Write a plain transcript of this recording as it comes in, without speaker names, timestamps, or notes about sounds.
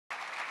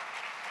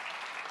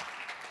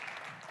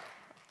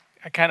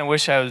I kind of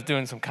wish I was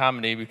doing some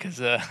comedy because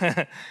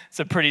it's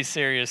a pretty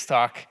serious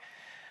talk.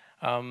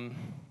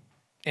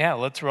 Yeah,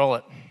 let's roll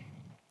it.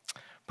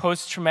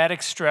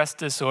 Post-traumatic stress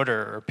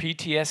disorder, or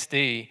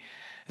PTSD,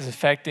 is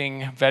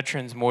affecting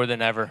veterans more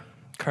than ever.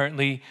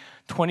 Currently,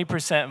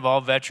 20% of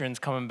all veterans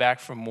coming back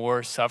from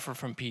war suffer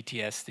from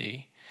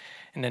PTSD.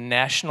 And the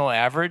national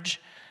average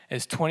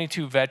is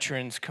 22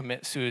 veterans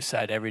commit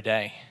suicide every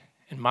day.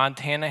 And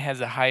Montana has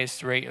the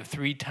highest rate of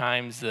 3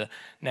 times the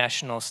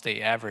national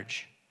state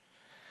average.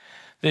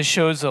 This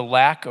shows a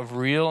lack of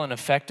real and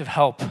effective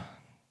help,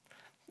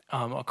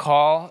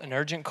 an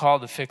urgent call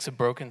to fix a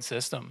broken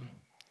system.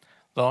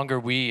 The longer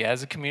we,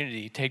 as a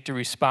community, take to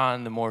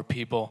respond, the more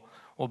people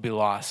will be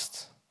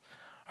lost.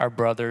 Our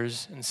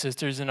brothers and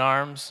sisters in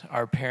arms,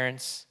 our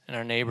parents, and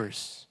our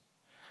neighbors.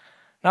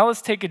 Now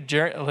let's take a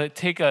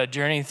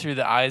journey through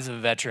the eyes of a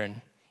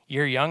veteran.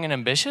 You're young and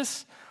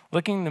ambitious,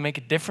 looking to make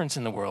a difference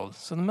in the world,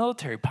 so the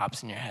military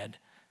pops in your head.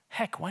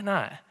 Heck, why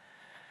not?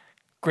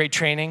 Great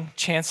training,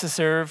 chance to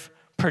serve,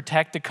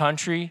 protect the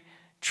country,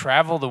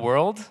 travel the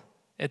world.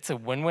 It's a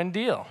win-win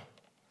deal.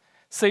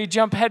 So you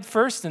jump head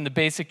first into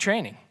basic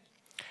training,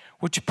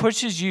 which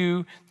pushes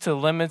you to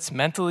limits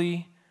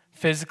mentally,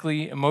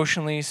 physically,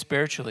 emotionally,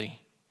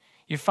 spiritually.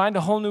 You find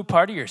a whole new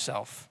part of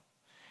yourself,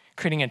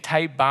 creating a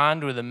tight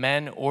bond with the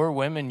men or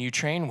women you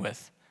train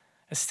with,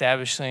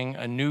 establishing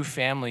a new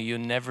family you'll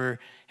never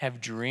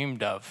have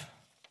dreamed of.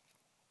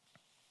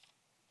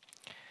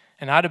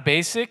 And out of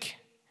basic,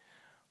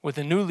 with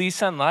a new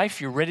lease on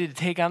life, you're ready to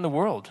take on the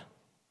world.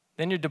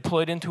 Then you're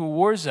deployed into a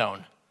war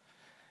zone.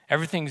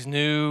 Everything's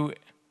new,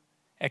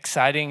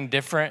 exciting,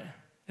 different.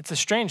 It's a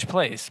strange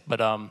place, but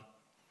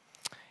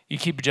you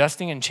keep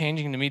adjusting and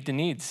changing to meet the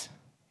needs.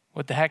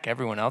 What the heck,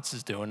 everyone else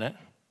is doing it.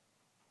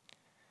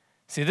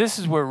 See, this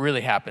is where it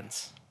really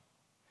happens.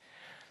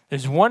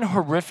 There's one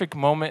horrific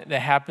moment that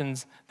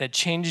happens that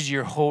changes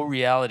your whole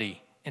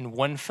reality in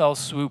one fell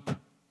swoop.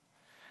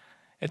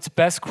 It's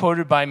best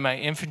quoted by my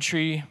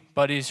infantry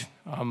buddies,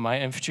 my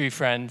infantry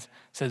friend,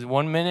 says,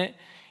 1 minute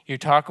you're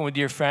talking with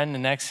your friend, the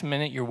next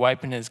minute you're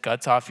wiping his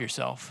guts off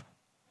yourself.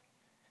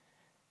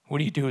 What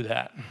do you do with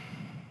that?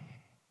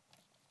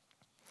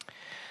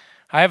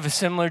 I have a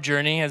similar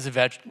journey as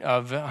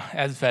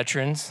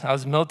veterans. I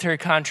was a military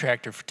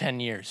contractor for 10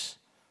 years.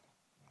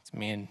 It's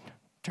me in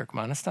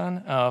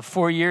Turkmenistan.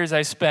 4 years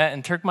I spent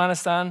in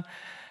Turkmenistan,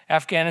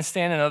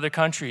 Afghanistan, and other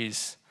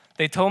countries.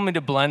 They told me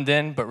to blend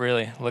in, but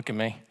really, look at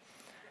me.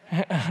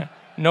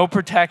 No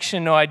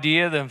protection, no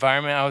idea of the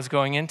environment I was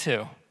going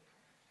into.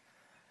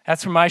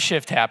 That's where my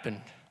shift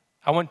happened.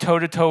 I went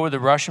toe-to-toe with a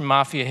Russian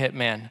mafia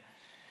hitman.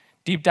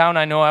 Deep down,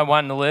 I know I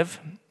wanted to live,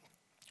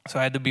 so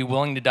I had to be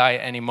willing to die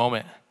at any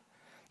moment.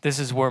 This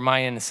is where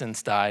my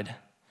innocence died.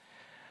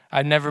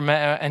 I'd never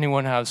met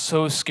anyone I was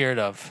so scared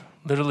of.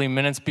 Literally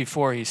minutes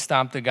before, he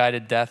stomped a guy to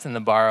death in the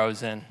bar I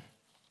was in.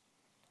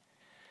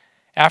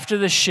 After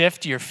the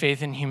shift, your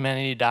faith in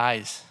humanity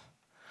dies.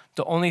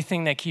 The only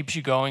thing that keeps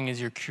you going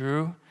is your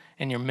crew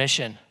and your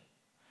mission.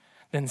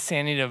 The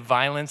insanity of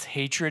violence,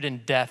 hatred,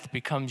 and death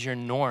becomes your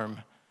norm,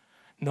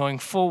 knowing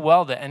full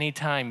well that any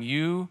time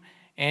you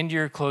and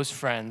your close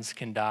friends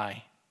can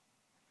die.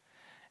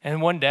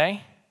 And one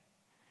day,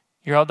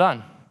 you're all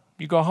done.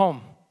 You go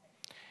home.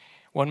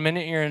 1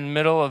 minute you're in the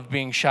middle of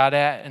being shot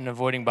at and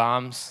avoiding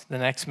bombs. The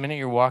next minute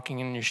you're walking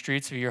in your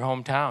streets of your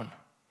hometown.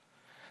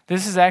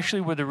 This is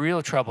actually where the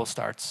real trouble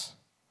starts.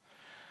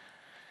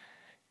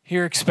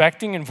 You're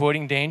expecting and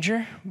avoiding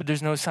danger, but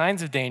there's no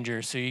signs of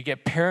danger, so you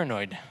get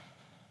paranoid.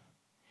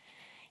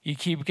 You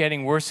keep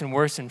getting worse and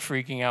worse and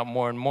freaking out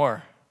more and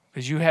more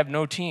because you have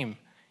no team.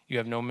 You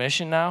have no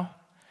mission now,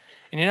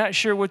 and you're not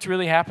sure what's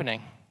really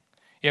happening.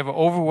 You have an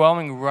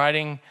overwhelming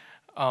riding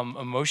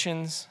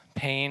emotions,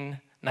 pain,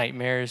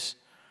 nightmares,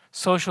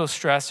 social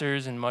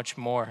stressors, and much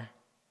more.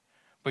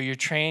 But you're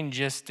trained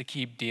just to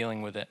keep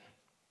dealing with it.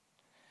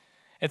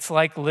 It's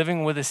like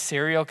living with a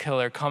serial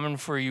killer coming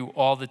for you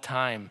all the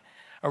time.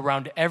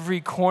 Around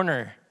every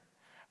corner,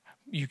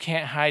 you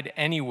can't hide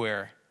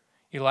anywhere.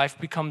 Your life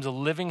becomes a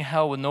living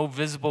hell with no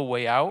visible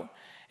way out,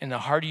 and the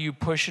harder you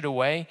push it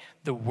away,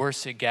 the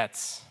worse it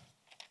gets.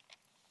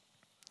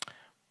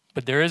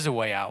 But there is a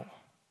way out.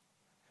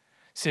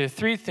 So there are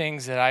 3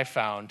 things that I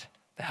found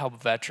that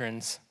help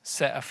veterans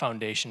set a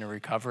foundation of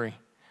recovery: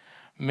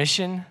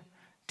 mission,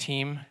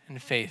 team,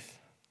 and faith.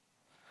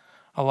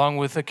 Along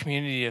with a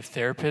community of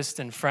therapists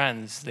and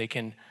friends, they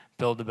can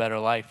build a better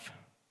life.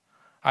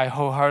 I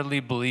wholeheartedly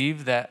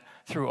believe that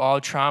through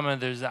all trauma,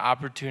 there's an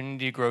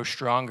opportunity to grow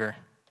stronger.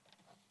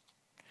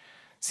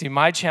 See,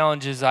 my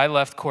challenge is I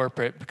left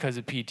corporate because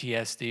of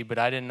PTSD, but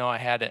I didn't know I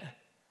had it.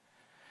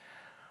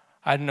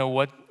 I didn't know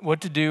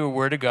what to do or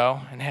where to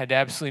go, and had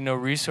absolutely no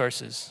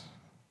resources.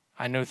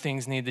 I know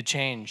things need to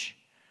change.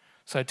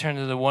 So I turned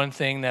to the one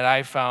thing that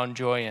I found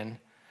joy in,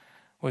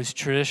 was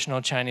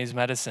traditional Chinese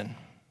medicine.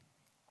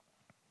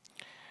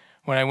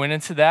 When I went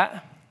into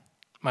that,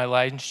 my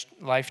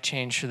life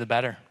changed for the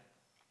better.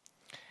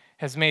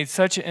 Has made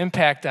such an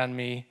impact on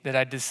me that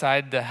I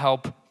decided to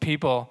help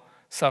people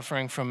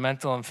suffering from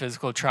mental and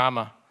physical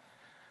trauma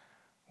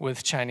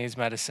with Chinese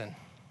medicine.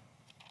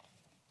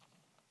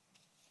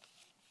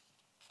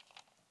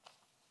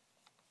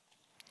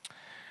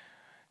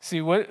 See,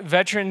 what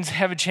veterans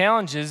have a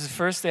challenge is,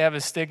 first, they have a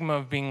stigma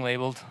of being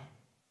labeled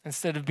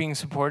instead of being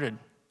supported.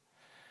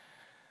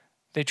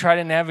 They try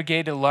to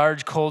navigate a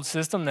large, cold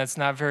system that's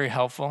not very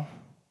helpful.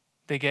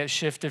 They get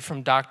shifted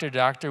from doctor to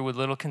doctor with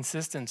little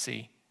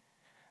consistency.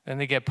 Then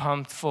they get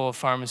pumped full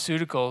of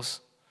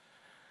pharmaceuticals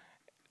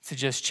to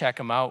just check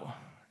them out.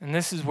 And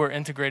this is where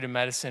integrated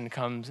medicine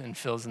comes and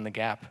fills in the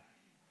gap.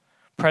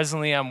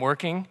 Presently, I'm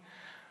working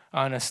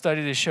on a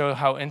study to show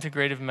how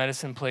integrative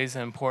medicine plays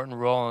an important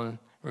role in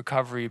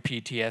recovery of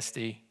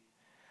PTSD.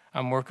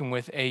 I'm working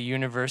with a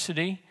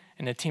university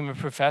and a team of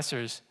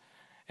professors.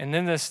 And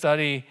then this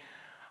study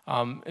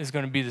is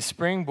going to be the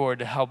springboard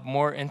to help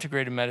more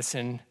integrated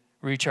medicine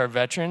reach our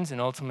veterans and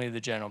ultimately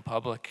the general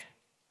public.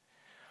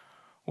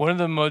 One of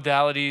the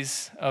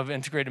modalities of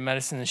integrated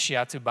medicine is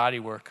shiatsu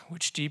bodywork,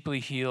 which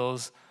deeply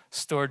heals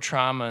stored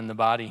trauma in the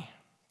body.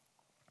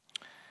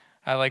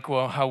 I like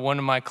how one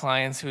of my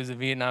clients, who is a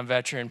Vietnam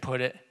veteran, put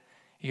it.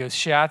 He goes,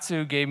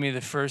 "Shiatsu gave me the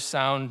first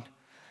sound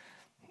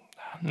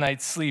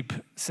night's sleep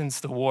since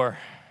the war."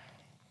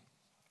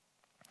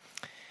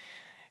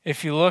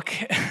 If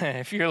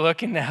you're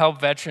looking to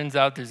help veterans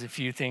out, there's a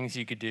few things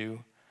you could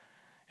do.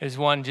 There's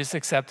one, just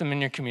accept them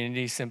in your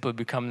community, simply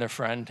become their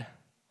friend.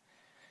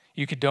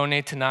 You could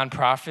donate to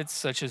nonprofits,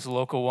 such as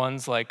local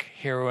ones like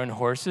Hero and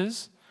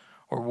Horses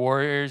or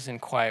Warriors in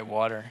Quiet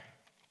Water.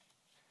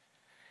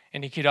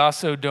 And you could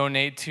also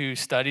donate to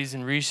studies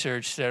and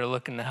research that are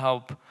looking to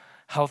help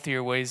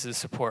healthier ways to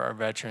support our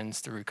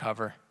veterans to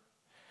recover,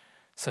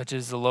 such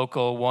as the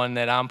local one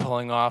that I'm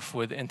pulling off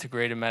with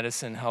integrated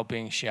medicine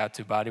helping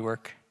shiatsu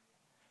bodywork.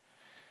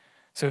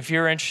 So if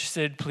you're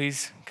interested,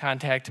 please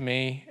contact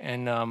me,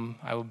 and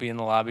I will be in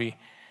the lobby,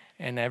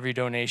 and every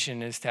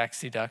donation is tax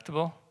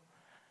deductible.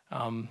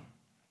 And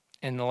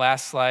the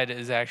last slide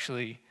is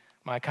actually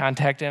my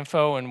contact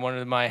info and one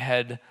of my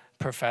head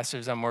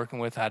professors I'm working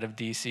with out of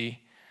DC,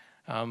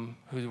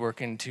 who's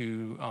working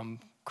to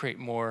create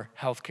more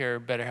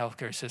better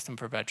healthcare system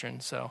for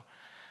veterans. So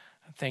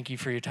thank you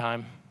for your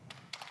time.